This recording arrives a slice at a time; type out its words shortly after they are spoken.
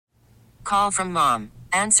Call from mom.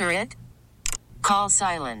 Answer it. Call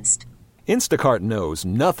silenced. Instacart knows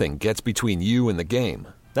nothing gets between you and the game.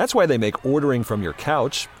 That's why they make ordering from your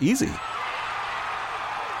couch easy.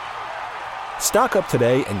 Stock up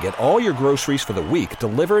today and get all your groceries for the week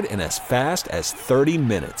delivered in as fast as 30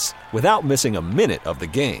 minutes without missing a minute of the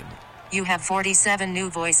game. You have 47 new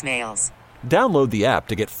voicemails. Download the app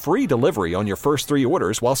to get free delivery on your first 3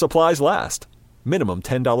 orders while supplies last. Minimum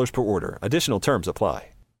 $10 per order. Additional terms apply.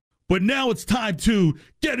 But now it's time to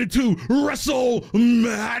get into Wrestle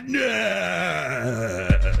Madness.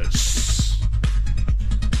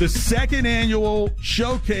 The second annual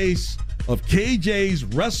showcase of KJ's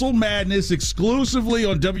Wrestle Madness exclusively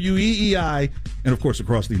on WEEI and, of course,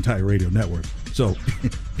 across the entire radio network. So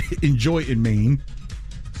enjoy in Maine.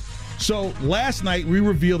 So last night we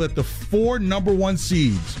revealed that the 4 number 1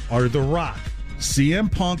 seeds are The Rock, CM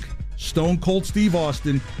Punk, Stone Cold Steve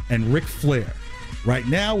Austin, and Ric Flair. Right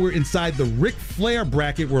now, we're inside the Ric Flair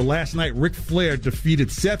bracket where last night Ric Flair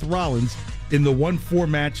defeated Seth Rollins in the 1-4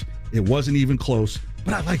 match. It wasn't even close,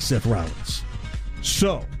 but I like Seth Rollins.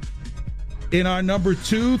 So, in our number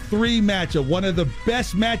 2-3 matchup, one of the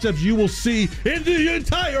best matchups you will see in the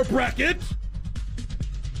entire bracket,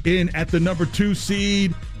 at the number 2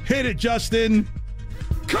 seed, hit it, Justin.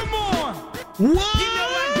 Come on! What? You know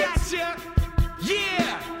I got ya!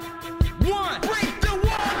 Yeah! 1, break the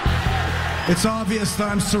wall! It's obvious that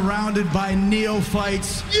I'm surrounded by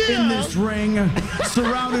neophytes in this ring,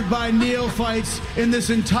 surrounded by neophytes in this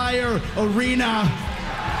entire arena.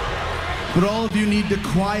 But all of you need to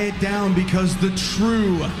quiet down because the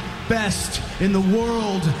true best in the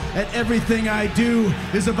world at everything I do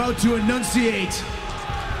is about to enunciate.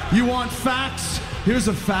 You want facts? Here's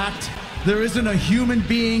a fact. There isn't a human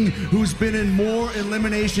being who's been in more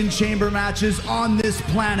Elimination Chamber matches on this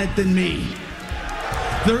planet than me.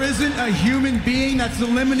 There isn't a human being that's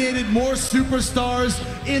eliminated more superstars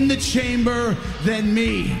in the chamber than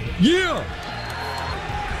me. Yeah!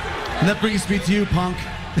 And that brings me to you, Punk.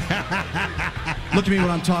 Look at me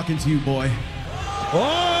when I'm talking to you, boy.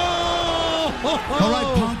 All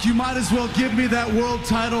right, Punk, you might as well give me that world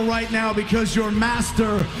title right now because your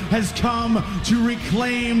master has come to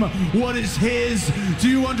reclaim what is his. Do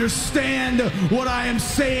you understand what I am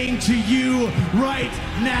saying to you right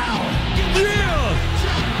now? Yeah!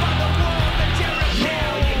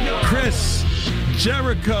 Chris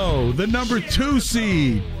Jericho, the number 2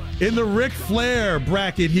 seed in the Ric Flair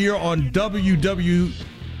bracket here on WW.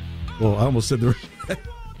 Well, I almost said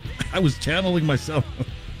I was channeling myself.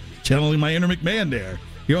 Channeling my inner McMahon there.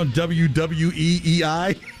 Here on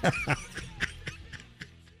WWEEI.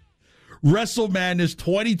 Wrestle Madness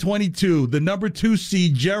 2022. The number 2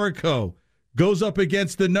 seed, Jericho, goes up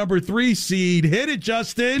against the number 3 seed. Hit it,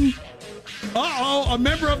 Justin. Uh-oh, a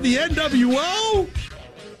member of the NWO?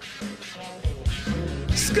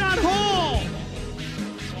 Scott Hall.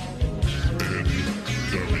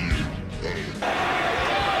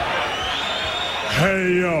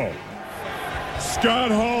 Hey, yo.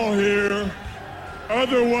 Scott Hall here,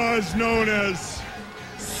 otherwise known as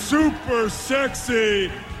Super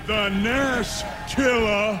Sexy, the Nash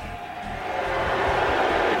Killer.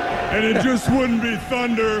 And it just wouldn't be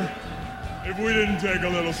Thunder if we didn't take a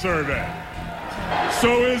little survey.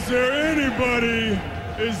 So is there anybody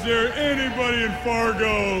in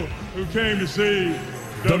Fargo who came to see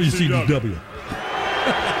WCW?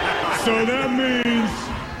 So that means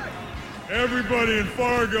everybody in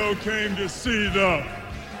Fargo came to see the...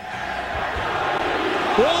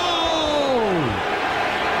 Whoa!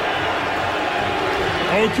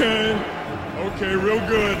 Okay, real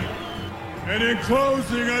good. And in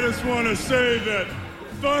closing, I just want to say that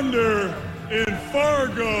Thunder in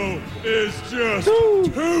Fargo is just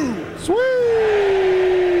too sweet.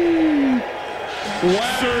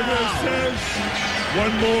 Wow. Survey says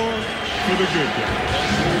one more for the good guy.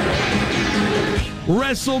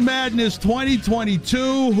 Wrestle Madness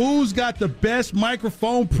 2022. Who's got the best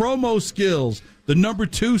microphone promo skills? The number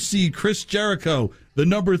 2 seed, Chris Jericho. The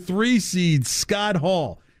number 3 seed, Scott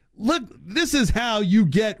Hall. Look, this is how you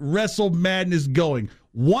get Wrestle Madness going.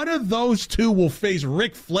 One of those two will face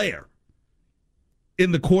Ric Flair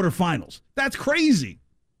in the quarterfinals. That's crazy.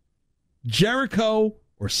 Jericho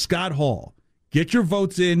or Scott Hall. Get your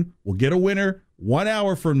votes in. We'll get a winner 1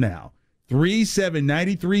 hour from now.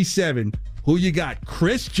 37937. Who you got,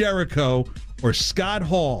 Chris Jericho or Scott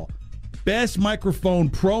Hall? Best microphone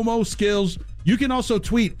promo skills. You can also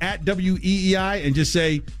tweet at WEEI and just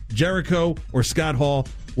say Jericho or Scott Hall.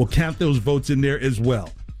 We'll count those votes in there as well.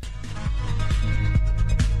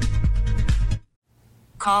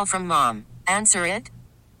 Call from mom. Answer it.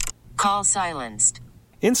 Call silenced.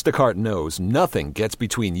 Instacart knows nothing gets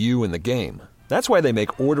between you and the game. That's why they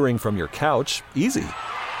make ordering from your couch easy.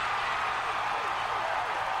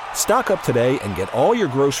 Stock up today and get all your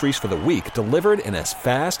groceries for the week delivered in as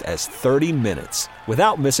fast as 30 minutes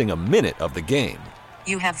without missing a minute of the game.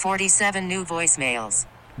 You have 47 new voicemails.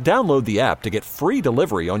 Download the app to get free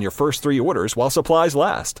delivery on your first 3 orders while supplies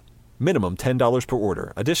last. Minimum $10 per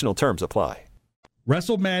order. Additional terms apply.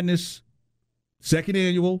 Wrestle Madness, second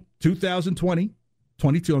annual,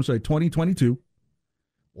 2022.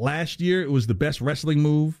 Last year, it was the best wrestling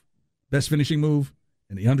move, best finishing move,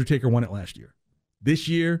 and The Undertaker won it last year. This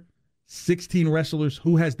year, 16 wrestlers.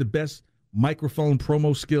 Who has the best microphone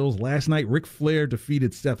promo skills? Last night, Ric Flair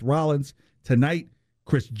defeated Seth Rollins. Tonight,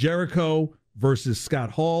 Chris Jericho versus Scott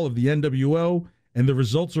Hall of the NWO. And the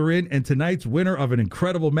results are in. And tonight's winner of an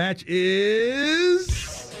incredible match is...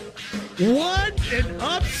 What an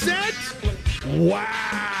upset!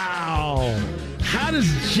 Wow! How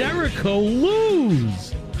does Jericho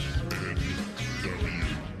lose?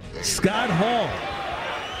 Scott Hall.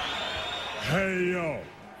 Hey, yo.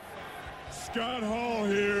 Scott Hall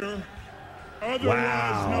here,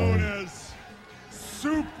 otherwise known as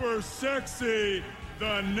Super Sexy,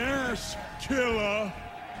 the Nash Killer.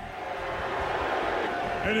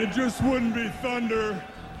 And it just wouldn't be Thunder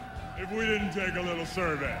if we didn't take a little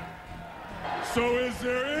survey. So is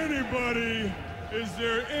there anybody in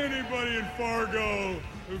Fargo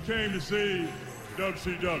who came to see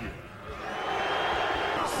WCW?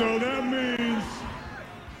 So that means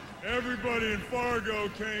everybody in Fargo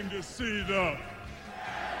came to see the...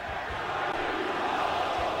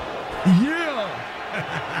 Yeah!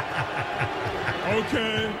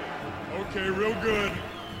 Okay, real good.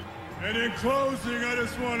 And in closing, I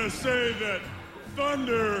just want to say that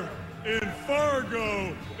Thunder in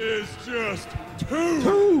Fargo is just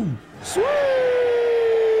 2. Sweet!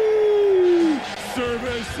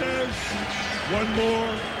 Survey says one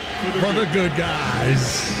more for the good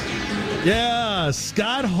guys. Yeah,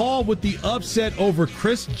 Scott Hall with the upset over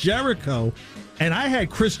Chris Jericho, and I had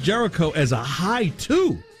Chris Jericho as a high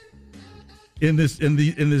 2 in this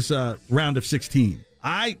round of 16.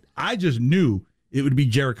 I just knew it would be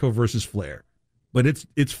Jericho versus Flair, but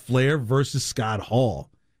it's Flair versus Scott Hall,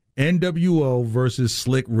 NWO versus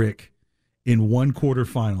Slick Rick in one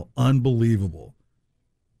quarterfinal. Unbelievable.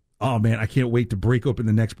 Oh man, I can't wait to break open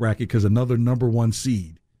the next bracket because another number 1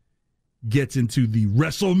 seed gets into the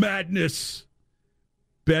Wrestle Madness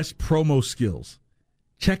best promo skills.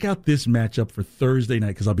 Check out this matchup for Thursday night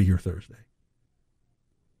because I'll be here Thursday.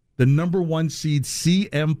 The number 1 seed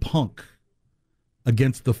CM Punk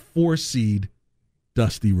against the 4 seed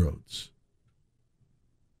Dusty Rhodes.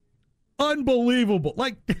 Unbelievable.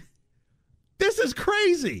 Like, this is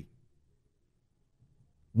crazy.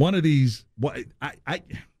 One of these, I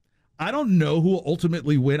don't know who will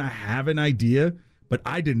ultimately win. I have an idea, but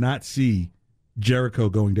I did not see Jericho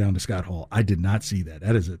going down to Scott Hall. I did not see that.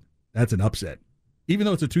 That's an upset. Even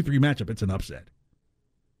though it's a 2-3 matchup, it's an upset.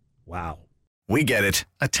 Wow. We get it.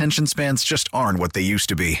 Attention spans just aren't what they used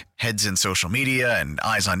to be. Heads in social media and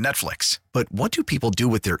eyes on Netflix. But what do people do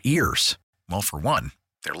with their ears? Well, for one,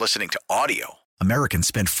 they're listening to audio. Americans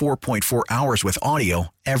spend 4.4 hours with audio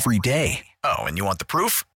every day. Oh, and you want the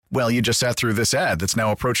proof? Well, you just sat through this ad that's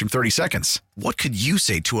now approaching 30 seconds. What could you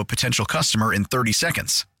say to a potential customer in 30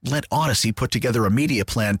 seconds? Let Odyssey put together a media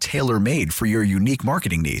plan tailor-made for your unique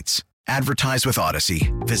marketing needs. Advertise with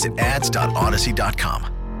Odyssey. Visit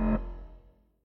ads.odyssey.com.